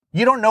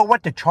You don't know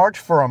what to charge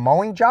for a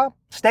mowing job?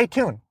 Stay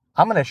tuned.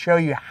 I'm going to show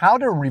you how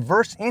to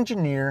reverse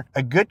engineer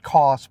a good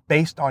cost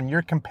based on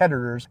your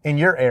competitors in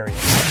your area.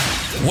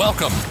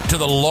 Welcome to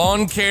the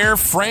Lawn Care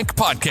Frank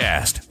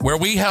Podcast, where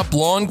we help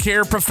lawn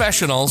care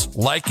professionals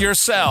like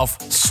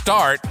yourself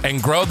start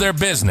and grow their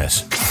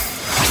business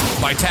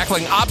by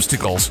tackling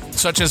obstacles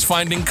such as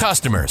finding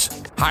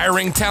customers,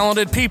 hiring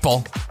talented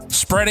people,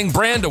 spreading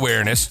brand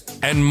awareness,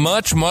 and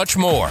much, much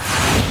more.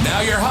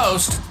 Now your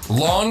host,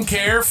 Lawn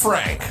Care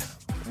Frank.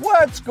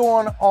 What's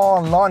going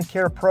on, lawn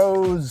care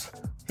pros?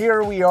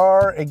 Here we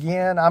are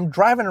again. I'm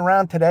driving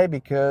around today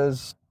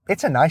because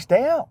it's a nice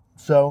day out.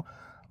 So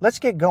let's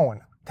get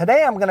going.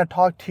 Today I'm going to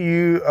talk to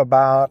you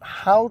about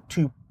how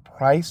to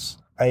price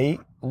a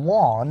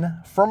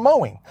lawn for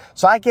mowing.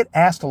 So I get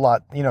asked a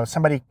lot,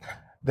 somebody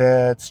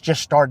that's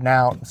just starting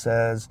out and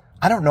says,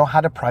 I don't know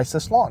how to price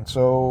this lawn.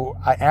 So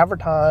I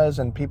advertise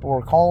and people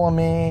are calling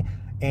me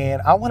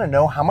and I want to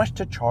know how much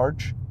to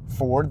charge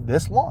for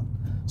this lawn.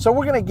 So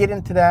we're going to get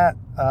into that.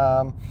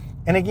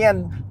 And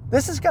again,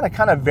 this is going to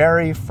kind of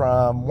vary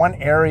from one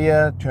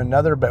area to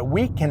another, but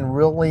we can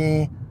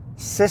really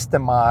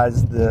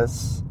systemize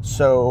this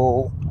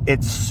so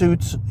it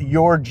suits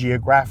your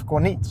geographical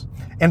needs.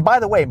 And by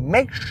the way,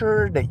 make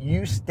sure that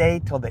you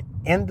stay till the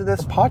end of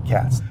this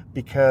podcast,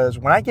 because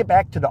when I get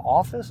back to the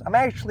office, I'm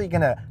actually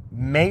going to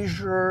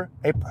measure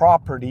a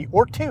property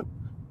or two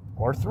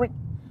or three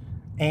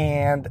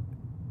and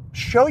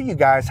show you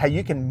guys how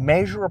you can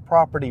measure a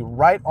property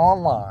right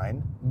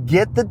online,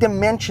 get the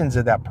dimensions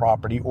of that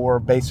property, or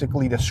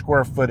basically the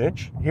square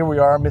footage. Here we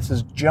are,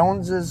 Mrs.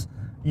 Jones's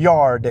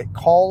yard that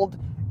called.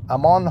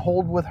 I'm on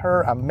hold with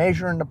her. I'm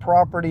measuring the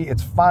property.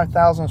 It's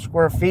 5,000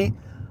 square feet.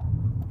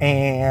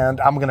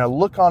 And I'm going to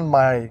look on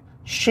my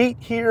sheet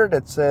here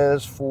that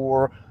says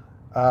for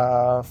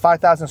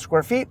 5,000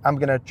 square feet, I'm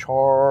going to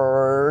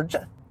charge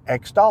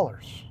X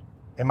dollars.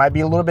 It might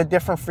be a little bit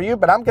different for you,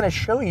 but I'm going to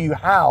show you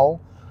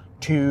how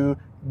to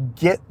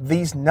get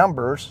these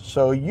numbers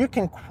so you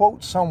can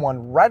quote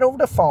someone right over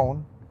the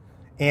phone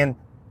in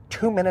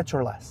 2 minutes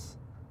or less.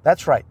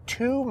 That's right,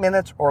 2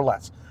 minutes or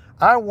less.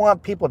 I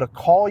want people to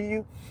call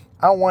you.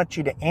 I want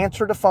you to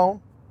answer the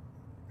phone.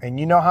 And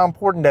you know how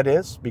important that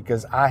is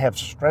because I have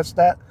stressed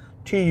that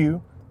to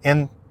you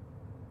in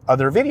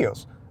other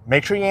videos.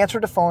 Make sure you answer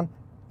the phone.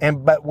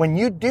 But when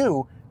you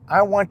do,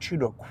 I want you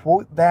to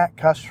quote that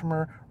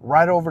customer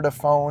right over the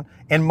phone.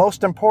 And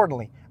most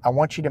importantly, I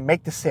want you to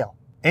make the sale.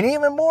 And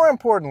even more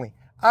importantly,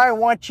 I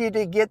want you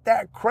to get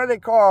that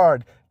credit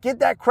card. Get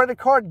that credit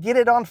card, get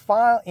it on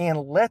file,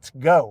 and let's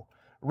go.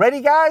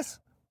 Ready,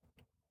 guys?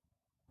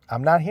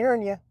 I'm not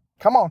hearing you.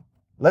 Come on,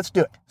 let's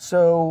do it.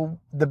 So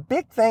the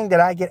big thing that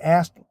I get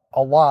asked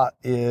a lot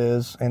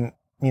is, and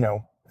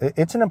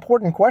it's an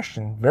important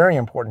question, very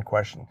important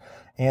question,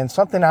 and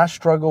something I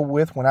struggled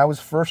with when I was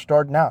first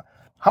starting out.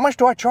 How much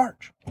do I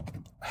charge?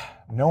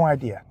 No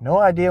idea. No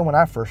idea when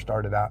I first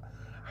started out.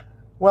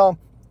 Well,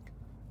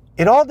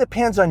 it all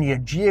depends on your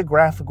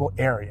geographical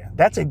area.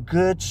 That's a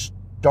good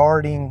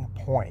starting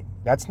point.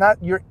 That's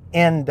not your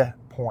end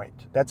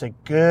point. That's a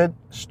good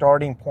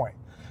starting point.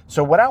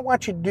 So what I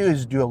want you to do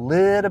is do a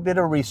little bit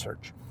of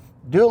research.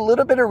 Do a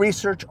little bit of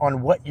research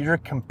on what your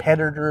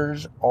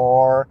competitors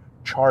are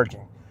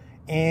charging.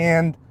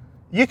 And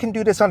you can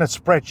do this on a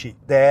spreadsheet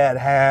that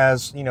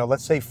has,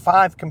 let's say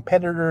 5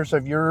 competitors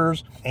of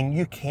yours, and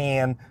you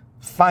can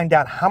find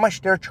out how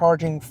much they're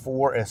charging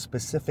for a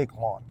specific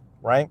lawn,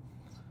 right?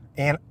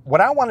 And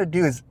what I want to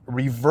do is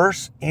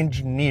reverse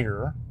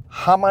engineer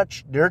how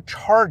much they're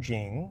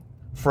charging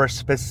for a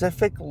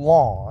specific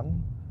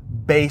lawn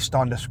based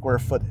on the square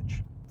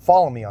footage.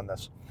 Follow me on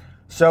this.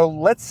 So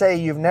let's say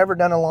you've never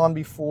done a lawn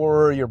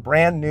before, you're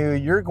brand new,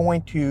 you're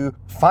going to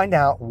find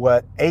out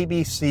what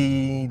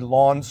ABC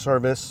Lawn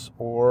Service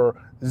or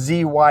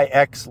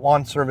ZYX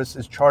Lawn Service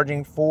is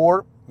charging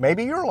for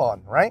maybe your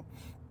lawn, right?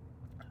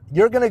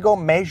 You're going to go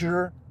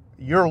measure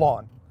your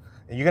lawn.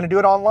 And you're going to do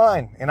it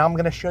online, and I'm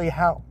going to show you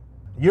how.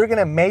 You're going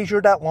to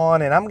measure that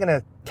lawn, and I'm going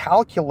to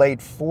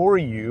calculate for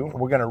you.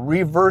 We're going to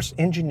reverse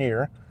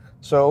engineer.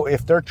 So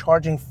if they're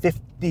charging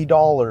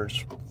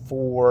 $50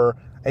 for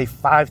a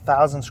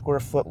 5,000 square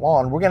foot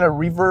lawn, we're going to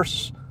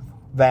reverse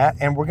that,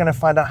 and we're going to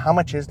find out how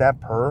much is that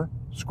per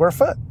square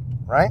foot,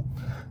 right?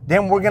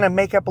 Then we're going to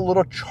make up a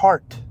little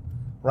chart,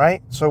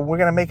 right? So we're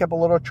going to make up a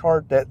little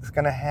chart that's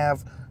going to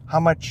have how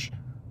much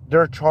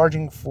they're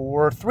charging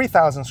for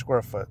 3,000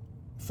 square foot,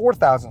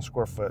 4,000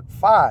 square foot,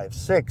 5,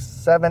 6,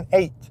 7,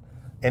 8.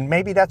 And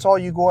maybe that's all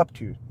you go up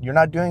to. You're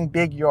not doing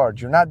big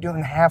yards. You're not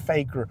doing half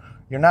acre.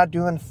 You're not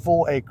doing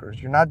full acres.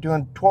 You're not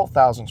doing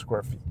 12,000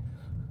 square feet.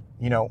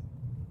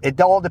 It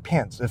all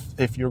depends.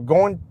 If you're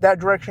going that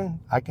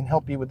direction, I can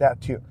help you with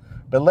that too.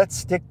 But let's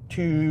stick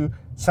to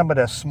some of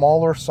the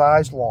smaller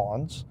size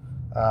lawns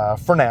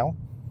for now.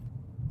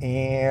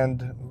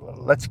 And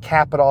let's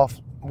cap it off.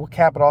 We'll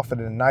cap it off at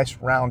a nice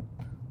round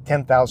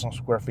 10,000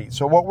 square feet.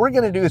 So what we're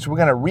going to do is we're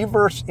going to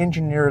reverse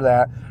engineer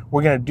that.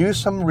 We're going to do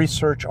some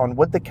research on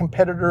what the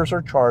competitors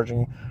are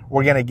charging.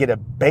 We're going to get a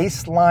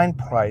baseline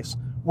price.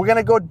 We're going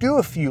to go do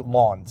a few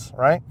lawns,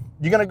 right?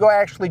 You're going to go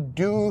actually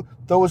do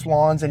those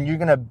lawns and you're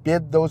going to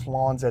bid those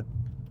lawns at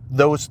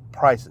those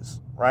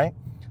prices, right?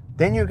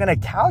 Then you're going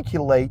to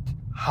calculate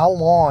how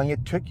long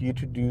it took you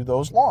to do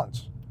those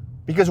lawns,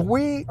 because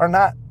we are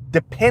not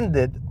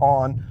dependent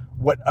on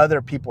what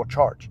other people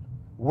charge.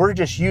 We're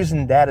just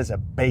using that as a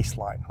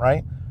baseline,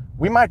 right?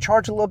 We might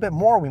charge a little bit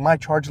more, we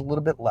might charge a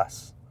little bit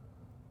less,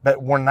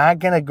 but we're not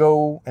going to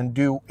go and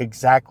do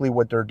exactly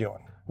what they're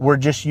doing. We're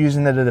just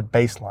using it as a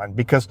baseline,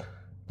 because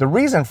the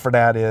reason for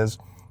that is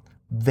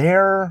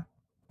their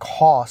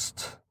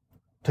cost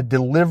to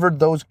deliver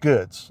those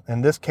goods,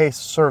 in this case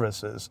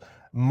services,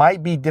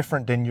 might be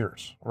different than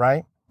yours,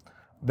 right?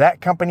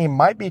 That company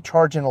might be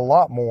charging a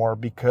lot more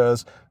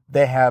because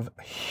they have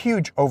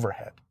huge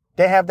overhead.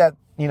 They have that,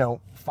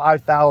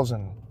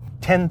 5,000,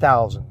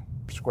 10,000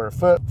 square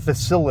foot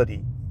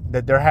facility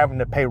that they're having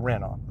to pay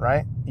rent on,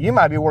 right? You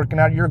might be working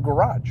out of your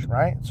garage,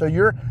 right? So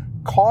your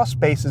cost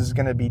base is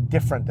going to be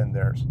different than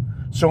theirs.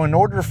 So in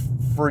order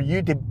for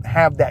you to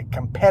have that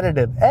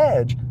competitive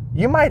edge,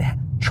 you might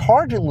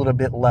charge a little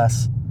bit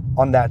less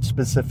on that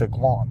specific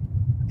lawn.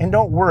 And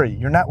don't worry,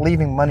 you're not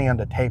leaving money on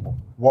the table.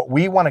 What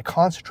we want to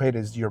concentrate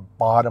is your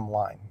bottom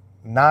line,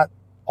 not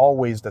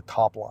always the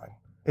top line.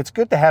 It's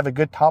good to have a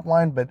good top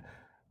line, but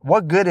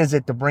what good is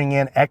it to bring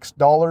in X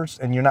dollars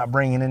and you're not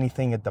bringing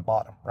anything at the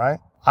bottom, right?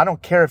 I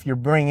don't care if you're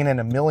bringing in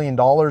 $1 million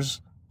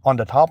on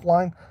the top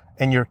line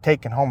and you're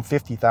taking home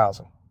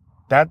 50,000.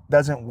 That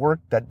doesn't work.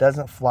 That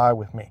doesn't fly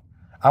with me.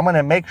 I'm going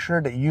to make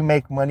sure that you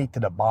make money to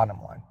the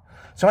bottom line.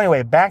 So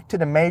anyway, back to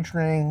the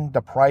measuring,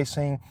 the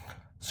pricing.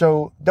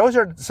 So those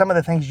are some of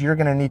the things you're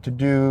going to need to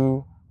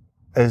do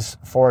as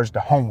far as the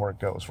homework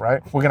goes,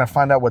 right? We're going to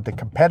find out what the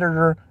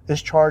competitor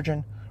is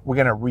charging. We're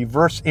going to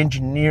reverse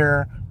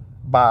engineer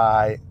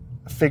by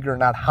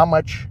figuring out how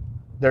much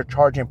they're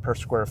charging per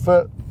square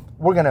foot.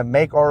 We're going to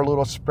make our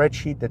little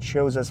spreadsheet that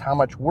shows us how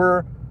much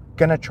we're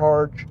going to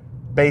charge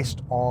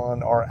based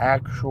on our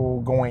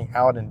actual going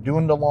out and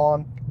doing the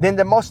lawn. Then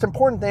the most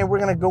important thing, we're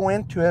going to go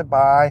into it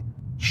by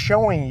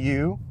showing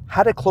you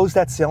how to close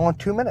that sale in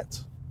 2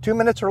 minutes, 2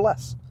 minutes or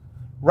less,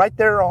 right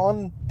there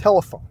on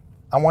telephone.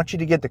 I want you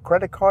to get the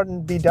credit card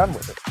and be done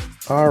with it.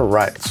 All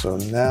right, so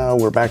now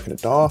we're back at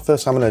the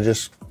office. I'm going to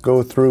just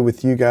go through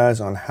with you guys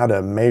on how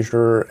to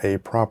measure a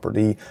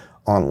property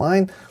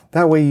online.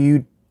 That way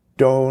you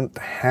don't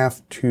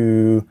have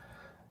to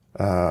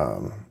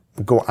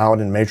go out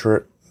and measure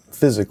it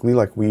physically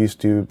like we used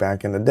to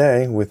back in the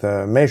day with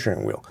a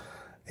measuring wheel.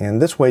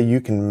 And this way you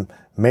can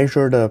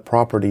measure the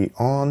property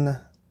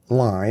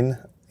online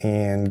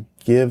and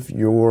give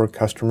your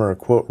customer a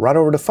quote right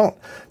over the phone.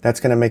 That's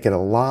going to make it a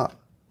lot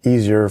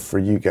easier for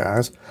you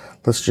guys.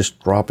 Let's just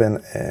drop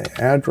in an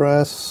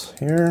address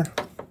here.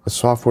 The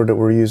software that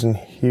we're using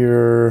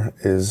here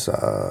is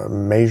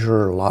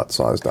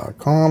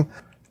measurelotsize.com.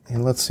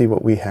 And let's see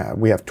what we have.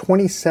 We have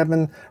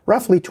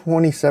roughly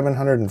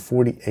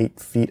 2,748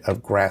 feet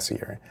of grassy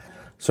area.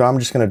 So I'm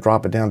just going to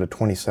drop it down to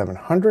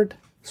 2,700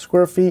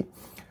 square feet.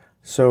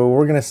 So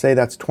we're going to say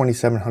that's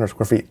 2,700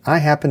 square feet. I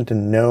happen to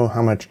know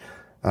how much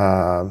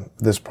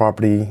this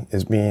property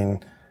is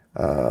being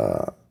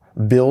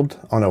billed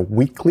on a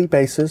weekly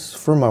basis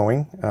for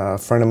mowing. A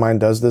friend of mine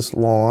does this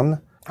lawn.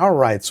 All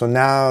right, so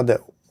now that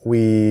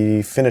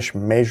we finished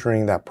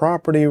measuring that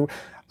property,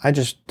 I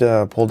just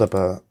pulled up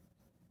a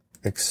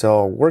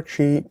Excel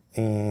worksheet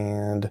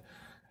and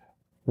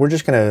we're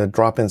just going to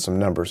drop in some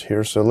numbers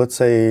here. So let's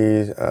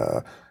say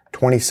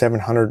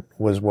 2,700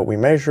 was what we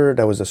measured.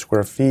 That was the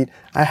square feet.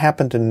 I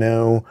happen to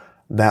know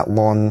that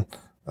lawn,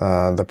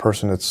 the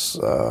person that's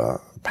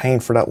paying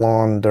for that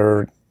lawn,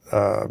 they're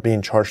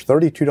being charged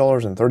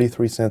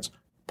 $32.33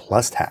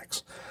 plus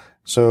tax.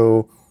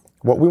 So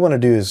what we want to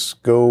do is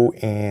go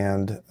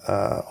and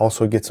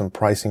also get some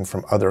pricing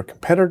from other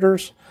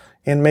competitors.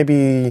 And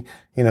maybe,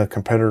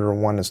 competitor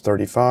one is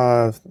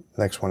 35,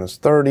 next one is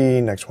 30,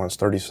 next one is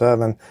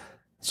 37.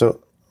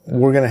 So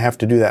we're going to have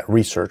to do that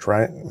research,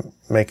 right?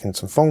 Making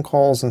some phone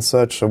calls and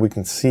such so we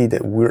can see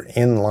that we're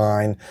in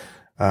line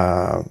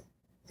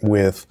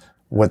with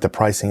what the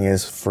pricing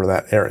is for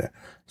that area.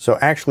 So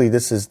actually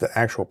this is the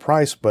actual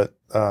price, but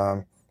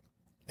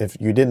if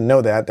you didn't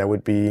know that, that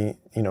would be,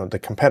 the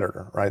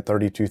competitor, right?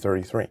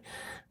 32.33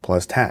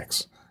 plus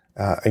tax.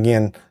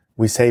 Again,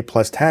 we say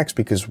plus tax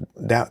because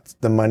that's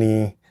the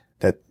money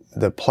that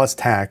the plus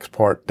tax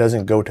part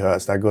doesn't go to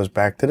us. That goes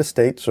back to the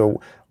state.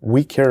 So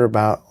we care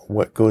about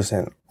what goes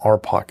in our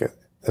pocket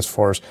as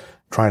far as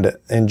trying to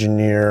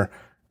engineer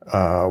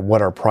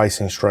what our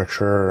pricing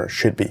structure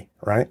should be,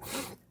 right?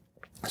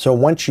 So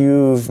once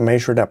you've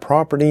measured that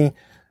property,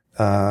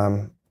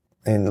 and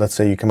let's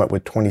say you come up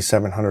with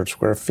 2,700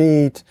 square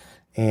feet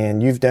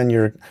and you've done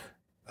your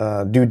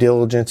due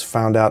diligence,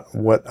 found out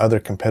what other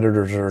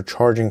competitors are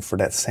charging for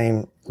that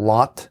same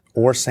lot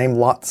or same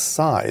lot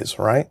size,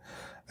 right?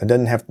 It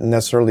doesn't have to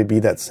necessarily be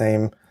that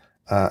same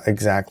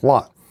exact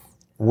lot.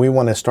 We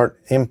want to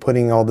start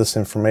inputting all this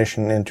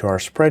information into our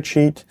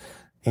spreadsheet,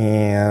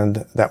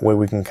 and that way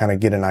we can kind of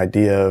get an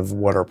idea of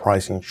what our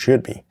pricing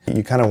should be.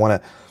 You kind of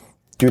want to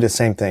do the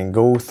same thing.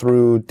 Go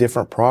through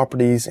different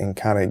properties and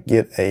kind of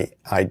get a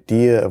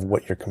idea of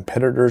what your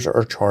competitors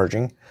are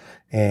charging.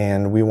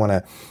 And we want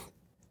to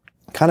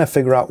kind of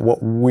figure out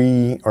what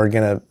we are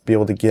going to be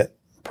able to get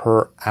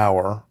per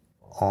hour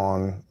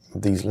on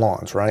these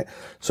lawns, right?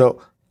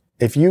 So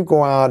if you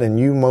go out and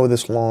you mow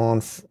this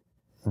lawn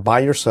by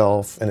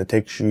yourself and it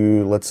takes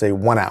you, let's say,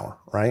 1 hour,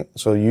 right?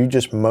 So you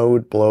just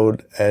mowed,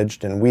 blowed,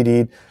 edged, and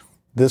weeded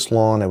this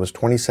lawn. It was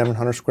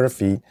 2,700 square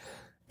feet.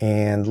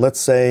 And let's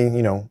say,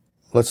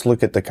 let's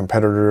look at the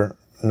competitor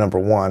number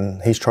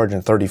one. He's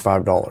charging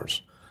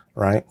 $35,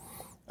 right?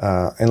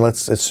 And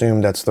let's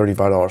assume that's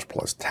 $35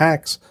 plus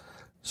tax.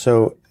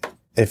 So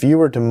if you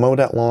were to mow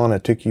that lawn,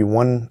 it took you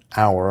 1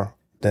 hour,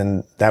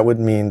 then that would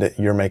mean that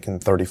you're making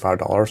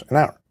 $35 an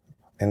hour.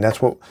 And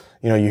that's what,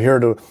 you hear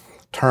the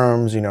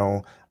terms,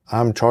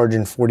 I'm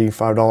charging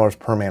 $45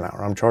 per man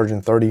hour. I'm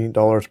charging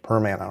 $30 per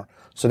man hour.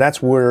 So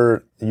that's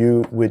where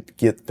you would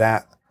get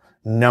that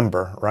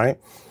number, right?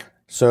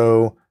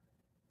 So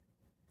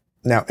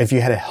now if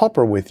you had a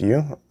helper with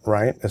you,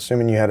 right?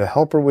 Assuming you had a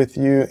helper with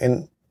you,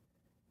 and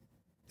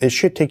it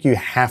should take you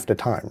half the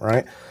time,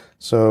 right?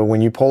 So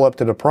when you pull up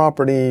to the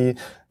property,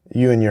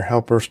 you and your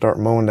helper start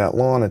mowing that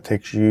lawn. It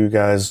takes you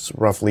guys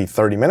roughly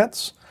 30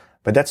 minutes,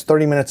 but that's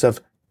 30 minutes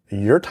of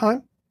your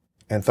time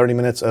and 30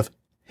 minutes of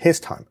his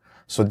time.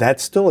 So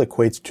that still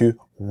equates to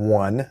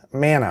 1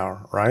 man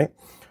hour, right?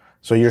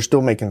 So you're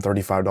still making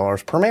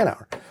 $35 per man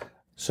hour.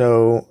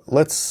 So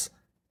let's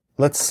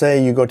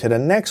say you go to the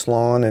next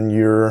lawn and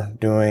you're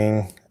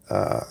doing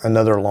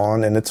another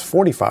lawn and it's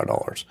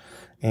 $45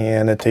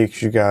 and it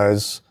takes you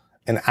guys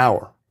an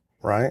hour,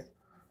 right?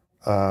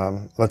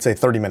 Let's say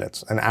 30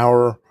 minutes, an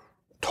hour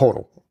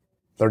total.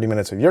 30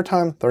 minutes of your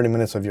time, 30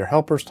 minutes of your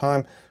helper's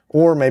time,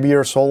 or maybe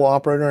you're a solo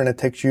operator and it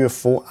takes you a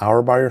full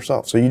hour by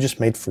yourself. So you just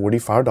made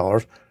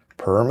 $45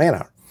 per man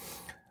hour.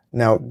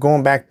 Now,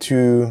 going back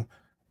to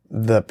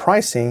the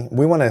pricing,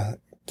 we want to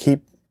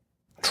keep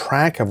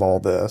track of all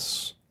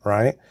this,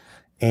 right?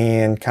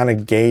 And kind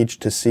of gauge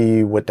to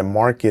see what the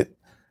market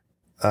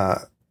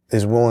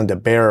is willing to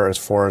bear as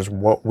far as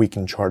what we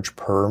can charge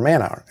per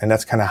man hour. And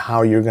that's kind of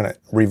how you're going to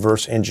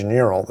reverse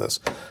engineer all this.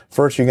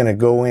 First, you're going to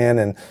go in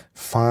and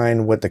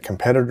find what the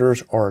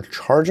competitors are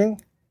charging,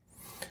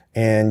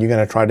 and you're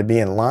going to try to be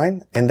in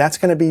line. And that's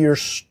going to be your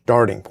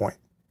starting point,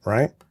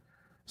 right?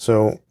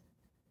 So,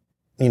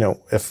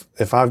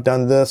 if I've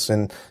done this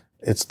and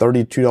it's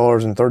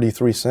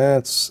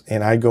 $32.33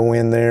 and I go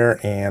in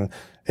there and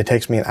it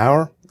takes me an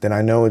hour, then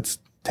I know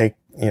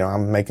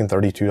I'm making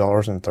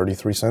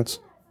 $32.33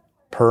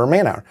 per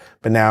man hour.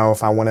 But now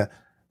if I want to,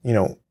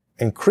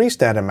 increase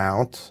that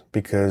amount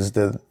because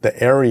the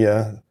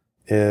area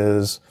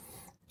is,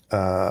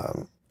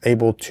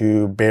 able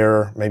to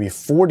bear maybe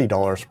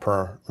 $40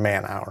 per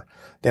man hour,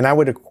 then I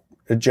would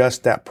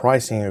adjust that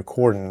pricing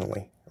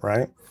accordingly,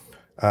 right?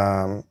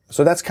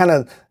 So that's kind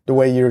of the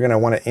way you're going to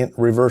want to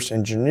reverse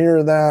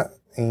engineer that.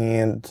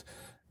 And,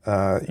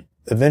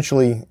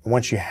 eventually,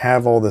 once you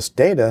have all this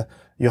data,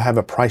 you'll have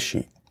a price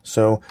sheet.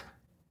 So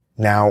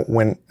now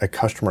when a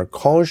customer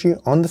calls you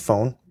on the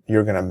phone,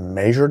 you're going to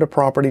measure the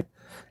property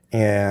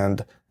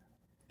and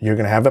you're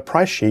going to have a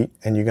price sheet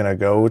and you're going to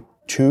go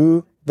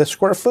to the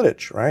square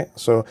footage, right?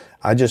 So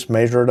I just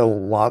measured a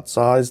lot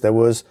size that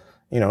was,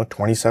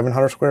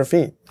 2,700 square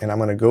feet. And I'm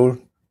going to go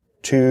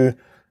to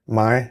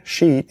my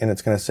sheet and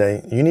it's going to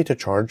say, you need to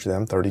charge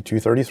them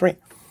 $32.33.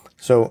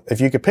 So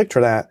if you could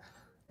picture that,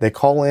 they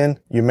call in,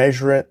 you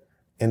measure it,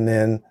 and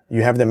then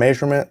you have the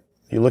measurement,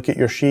 you look at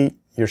your sheet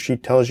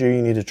tells you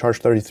you need to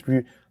charge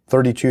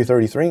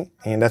 $32.33,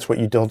 and that's what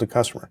you tell the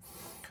customer.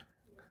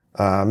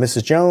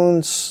 Mrs.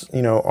 Jones,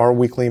 our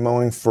weekly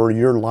mowing for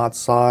your lot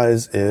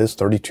size is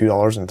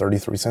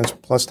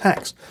 $32.33 plus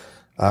tax.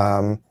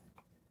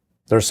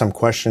 There's some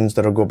questions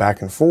that'll go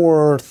back and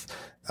forth,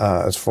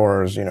 as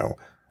far as,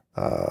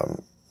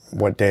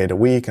 what day of the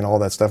week and all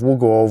that stuff. We'll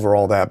go over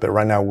all that, but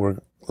right now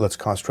let's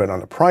concentrate on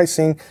the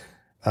pricing.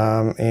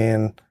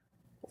 And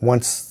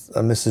once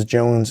Mrs.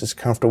 Jones is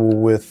comfortable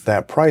with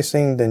that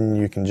pricing, then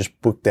you can just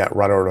book that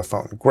right over the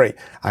phone. Great.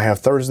 I have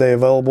Thursday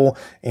available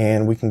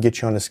and we can get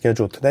you on the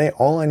schedule today.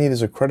 All I need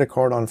is a credit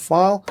card on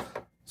file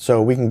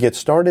so we can get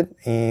started.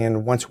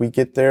 And once we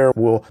get there,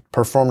 we'll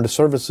perform the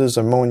services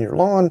of mowing your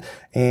lawn.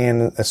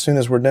 And as soon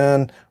as we're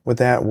done with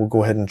that, we'll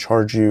go ahead and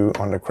charge you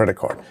on the credit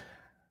card.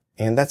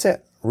 And that's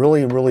it.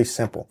 Really, really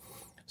simple.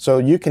 So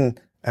you can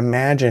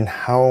imagine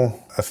how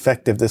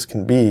effective this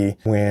can be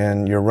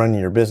when you're running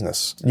your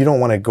business. You don't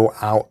want to go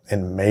out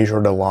and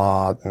measure the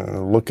lot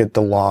and look at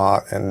the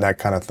lot and that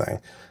kind of thing.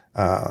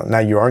 Now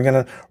you are going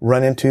to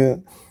run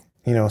into,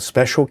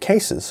 special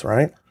cases,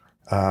 right?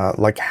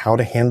 Like how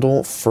to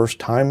handle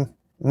first-time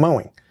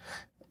mowing.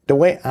 The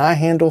way I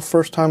handle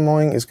first-time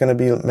mowing is going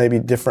to be maybe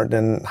different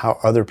than how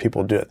other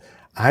people do it.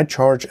 I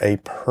charge a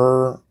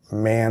per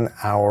man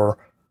hour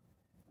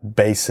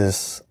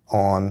basis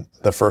on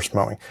the first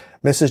mowing.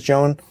 Mrs.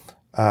 Joan,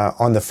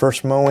 on the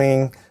first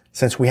mowing,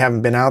 since we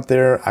haven't been out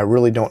there, I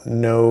really don't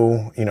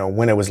know,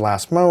 when it was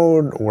last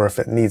mowed or if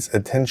it needs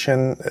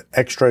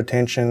extra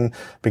attention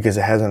because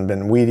it hasn't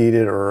been weed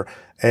eated or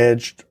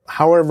edged.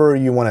 However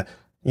you want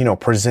to,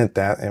 present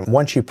that. And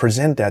once you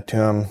present that to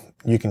them,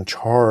 you can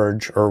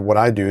charge, or what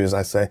I do is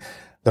I say,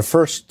 the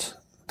first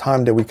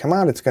time that we come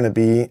out, it's going to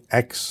be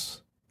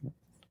X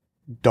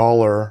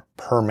dollar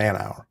per man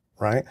hour,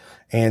 right?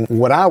 And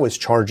what I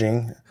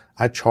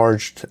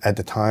charged at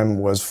the time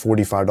was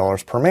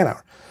 $45 per man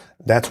hour.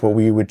 That's what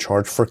we would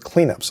charge for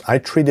cleanups. I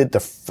treated the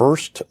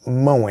first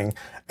mowing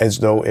as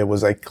though it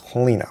was a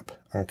cleanup,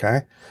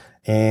 okay?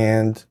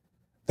 And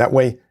that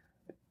way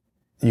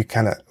you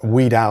kind of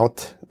weed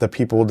out the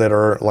people that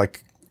are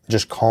like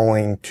just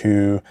calling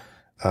to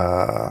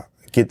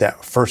get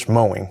that first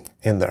mowing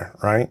in there,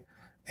 right?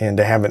 And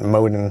they haven't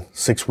mowed in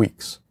 6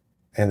 weeks.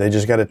 And they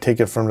just got a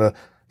ticket from the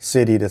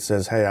city that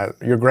says, hey,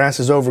 your grass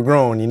is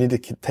overgrown. You need to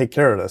take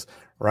care of this,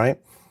 right?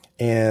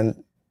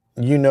 And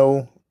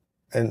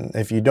and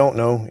if you don't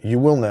know, you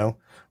will know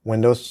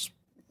when those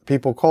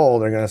people call,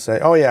 they're going to say,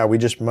 oh yeah, we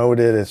just mowed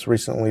it. It's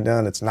recently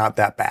done. It's not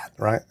that bad,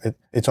 right?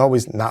 It's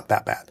always not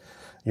that bad.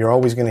 You're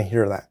always going to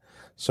hear that.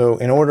 So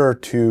in order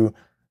to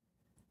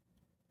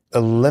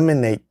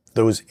eliminate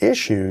those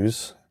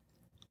issues,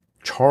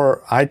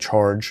 I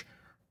charge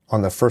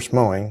on the first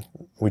mowing,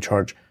 we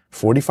charge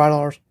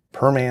 $45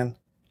 per man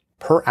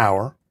per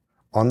hour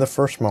on the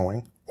first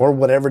mowing, or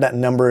whatever that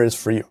number is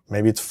for you.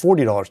 Maybe it's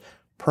 $40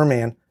 per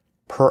man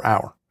per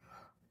hour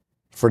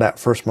for that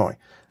first mowing.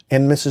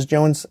 And Mrs.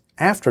 Jones,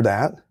 after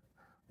that,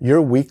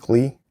 your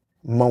weekly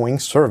mowing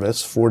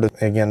service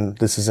again,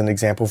 this is an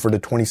example for the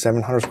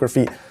 2,700 square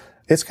feet,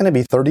 it's going to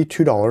be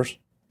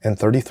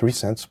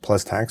 $32.33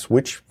 plus tax,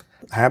 which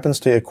happens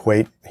to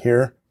equate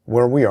here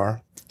where we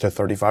are to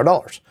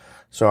 $35.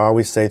 So I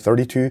always say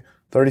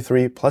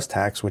 $32.33 plus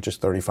tax, which is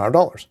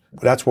 $35.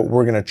 That's what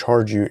we're going to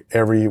charge you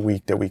every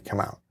week that we come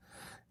out.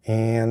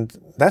 And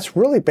that's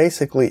really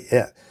basically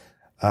it.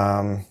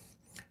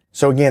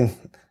 So again,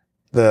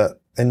 the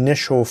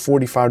initial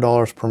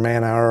 $45 per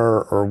man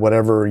hour or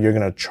whatever you're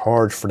going to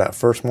charge for that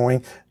first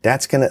mowing,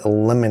 that's going to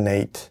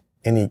eliminate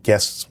any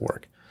guests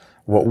work.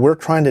 What we're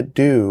trying to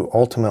do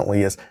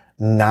ultimately is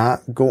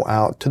not go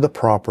out to the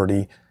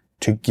property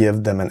to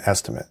give them an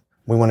estimate.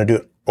 We want to do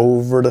it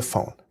over the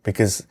phone,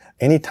 because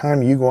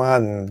anytime you go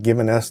out and give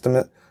an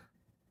estimate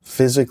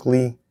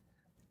physically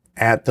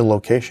at the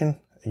location,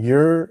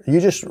 you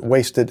just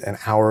wasted an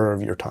hour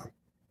of your time,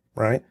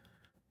 right?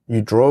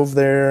 You drove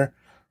there,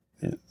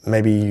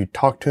 maybe you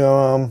talked to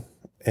them,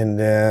 and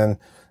then,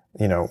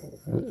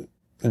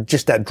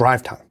 just that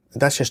drive time.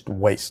 That's just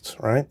waste,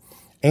 right?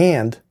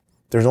 And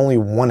there's only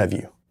one of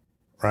you,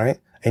 right?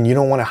 And you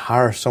don't want to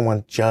hire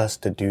someone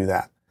just to do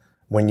that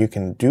when you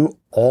can do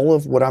all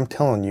of what I'm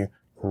telling you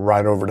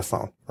right over the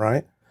phone,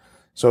 right?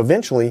 So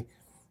eventually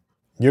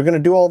you're going to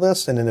do all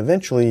this, and then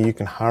eventually you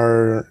can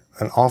hire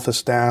an office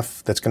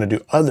staff that's going to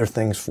do other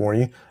things for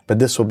you, but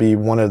this will be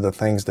one of the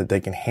things that they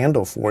can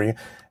handle for you,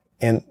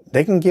 and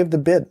they can give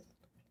the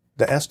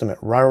estimate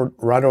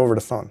right over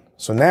the phone.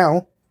 So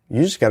now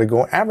you just got to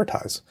go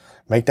advertise,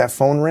 make that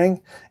phone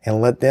ring,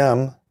 and let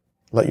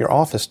your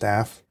office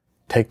staff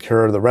take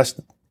care of the rest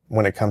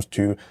when it comes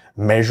to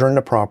measuring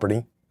the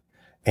property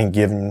and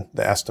giving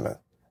the estimate.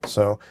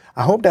 So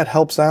I hope that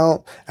helps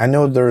out. I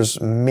know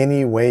there's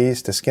many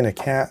ways to skin a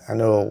cat. I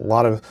know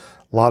a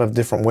lot of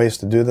different ways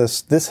to do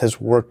this. This has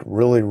worked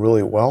really,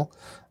 really well.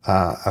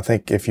 I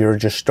think if you're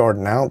just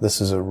starting out, this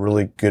is a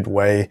really good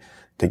way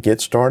to get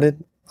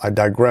started. I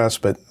digress,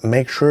 but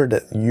make sure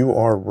that you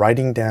are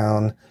writing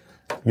down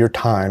your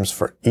times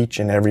for each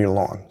and every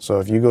lawn.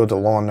 So if you go to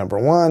lawn number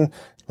 1,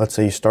 let's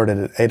say you started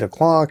at 8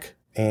 o'clock,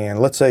 and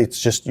let's say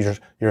it's just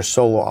your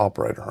solo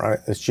operator, right?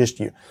 It's just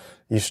you.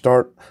 You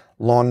start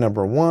lawn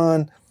number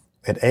 1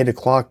 at 8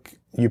 o'clock.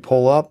 You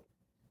pull up,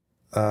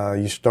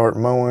 you start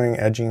mowing,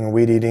 edging,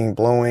 weed eating,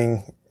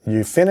 blowing.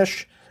 You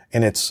finish,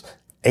 and it's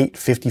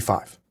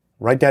 8:55.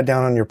 Write that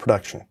down on your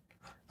production.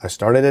 I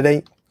started at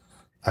 8.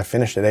 I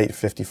finished at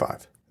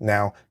 8:55.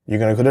 Now you're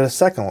going to go to the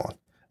second lawn.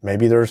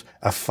 Maybe there's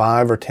a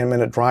 5 or 10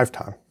 minute drive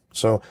time.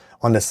 So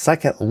on the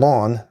second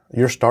lawn,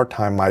 your start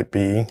time might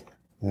be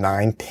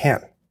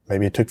 9:10.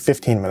 Maybe it took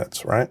 15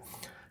 minutes, right?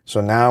 So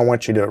now I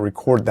want you to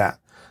record that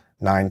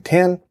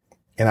 9:10,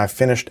 and I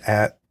finished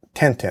at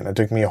 10:10. It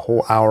took me a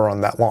whole hour on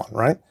that lawn,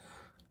 right?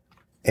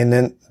 And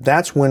then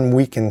that's when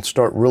we can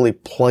start really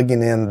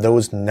plugging in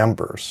those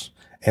numbers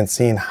and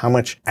seeing how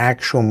much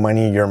actual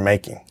money you're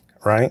making,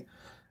 right?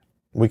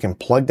 We can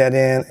plug that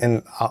in,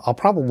 and I'll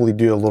probably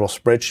do a little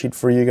spreadsheet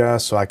for you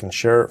guys so I can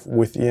share it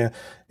with you,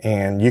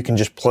 and you can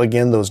just plug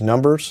in those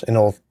numbers, and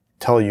it'll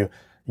tell you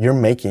you're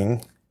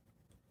making,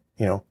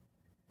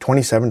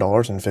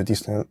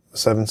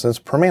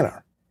 $27.57 per man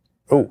hour.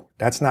 Oh,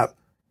 that's not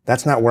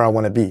where I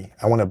want to be.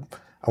 I want to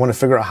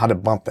figure out how to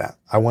bump that.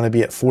 I want to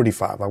be at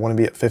 45. I want to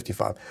be at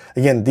 55.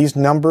 Again, these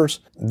numbers,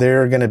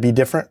 they're going to be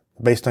different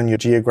based on your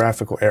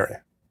geographical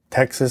area.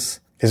 Texas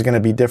is going to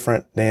be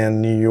different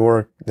than New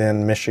York,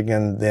 than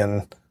Michigan,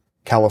 than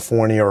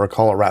California or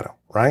Colorado,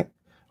 right?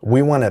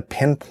 We want to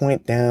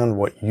pinpoint down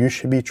what you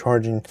should be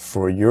charging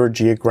for your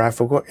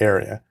geographical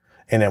area.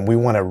 And then we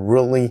want to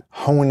really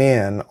hone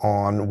in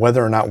on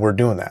whether or not we're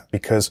doing that,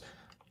 because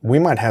we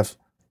might have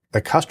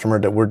a customer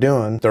that we're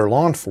doing their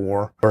lawn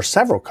for, or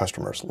several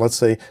customers. Let's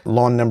say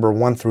lawn number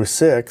 1 through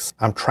 6,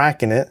 I'm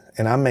tracking it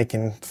and I'm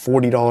making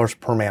 $40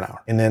 per man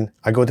hour. And then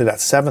I go to that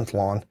 7th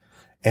lawn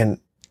and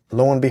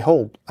lo and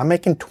behold, I'm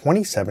making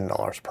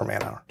 $27 per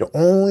man hour. The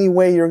only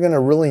way you're going to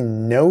really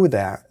know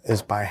that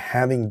is by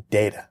having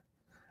data.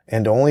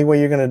 And the only way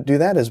you're going to do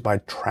that is by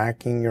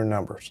tracking your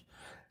numbers.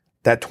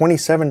 That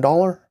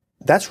 $27,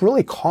 that's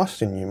really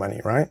costing you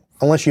money, right?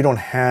 Unless you don't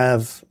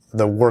have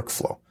the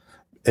workflow.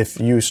 If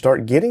you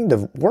start getting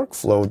the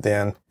workflow,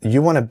 then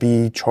you want to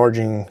be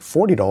charging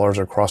 $40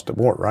 across the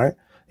board, right?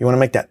 You want to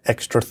make that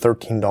extra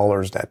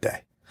 $13 that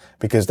day,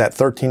 because that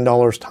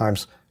 $13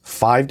 times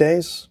 5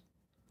 days,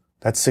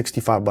 that's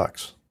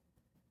 $65.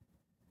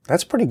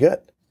 That's pretty good.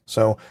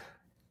 So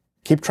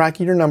keep track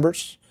of your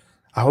numbers.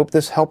 I hope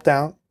this helped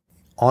out.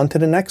 On to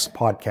the next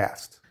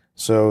podcast.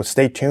 So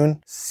stay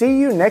tuned. See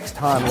you next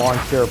time, Lawn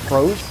Care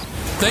Pros.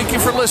 Thank you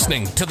for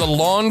listening to the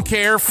Lawn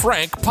Care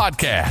Frank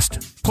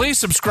podcast. Please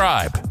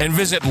subscribe and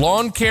visit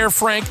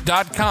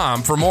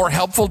lawncarefrank.com for more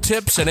helpful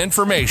tips and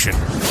information.